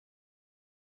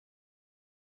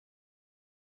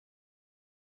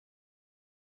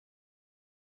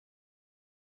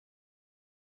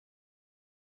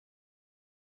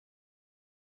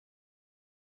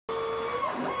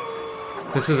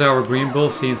This is our greenBull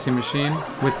CNC machine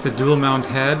with the dual mount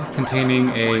head containing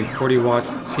a 40 watt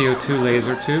CO2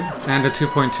 laser tube and a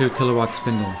 2.2 kilowatt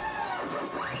spindle.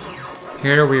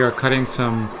 Here we are cutting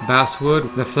some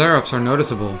basswood. The flare-ups are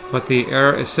noticeable, but the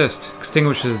air assist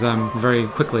extinguishes them very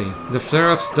quickly. The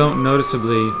flare-ups don't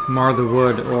noticeably mar the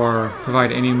wood or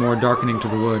provide any more darkening to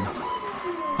the wood.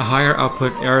 A higher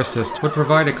output air assist would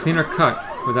provide a cleaner cut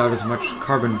without as much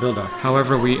carbon buildup.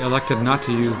 However, we elected not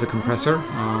to use the compressor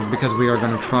because we are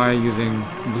going to try using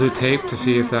blue tape to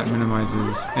see if that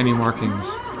minimizes any markings.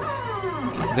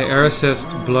 The air assist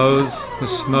blows the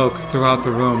smoke throughout the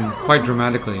room quite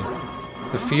dramatically.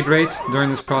 The feed rate during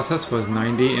this process was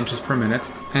 90 inches per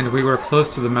minute, and we were close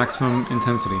to the maximum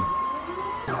intensity.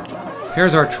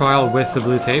 Here's our trial with the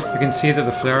blue tape. You can see that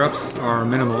the flare-ups are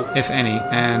minimal, if any,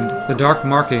 and the dark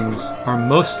markings are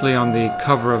mostly on the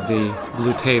cover of the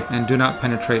blue tape and do not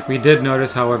penetrate. We did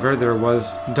notice, however, there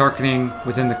was darkening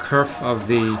within the kerf of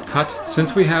the cut.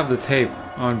 Since we have the tape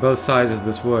on both sides of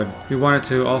this wood, we wanted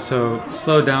to also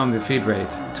slow down the feed rate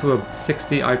to a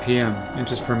 60 IPM,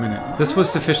 inches per minute. This was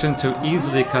sufficient to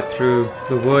easily cut through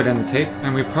the wood and the tape,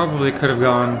 and we probably could have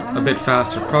gone a bit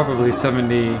faster, probably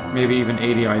 70, maybe even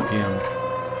 80 IPM.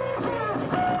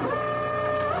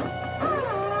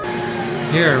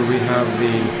 Here we have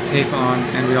the tape on,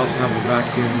 and we also have the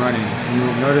vacuum running. And you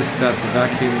will notice that the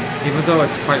vacuum, even though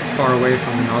it's quite far away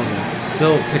from the nozzle,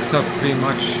 still picks up pretty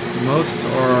much most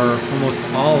or almost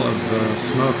all of the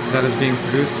smoke that is being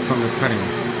produced from the cutting.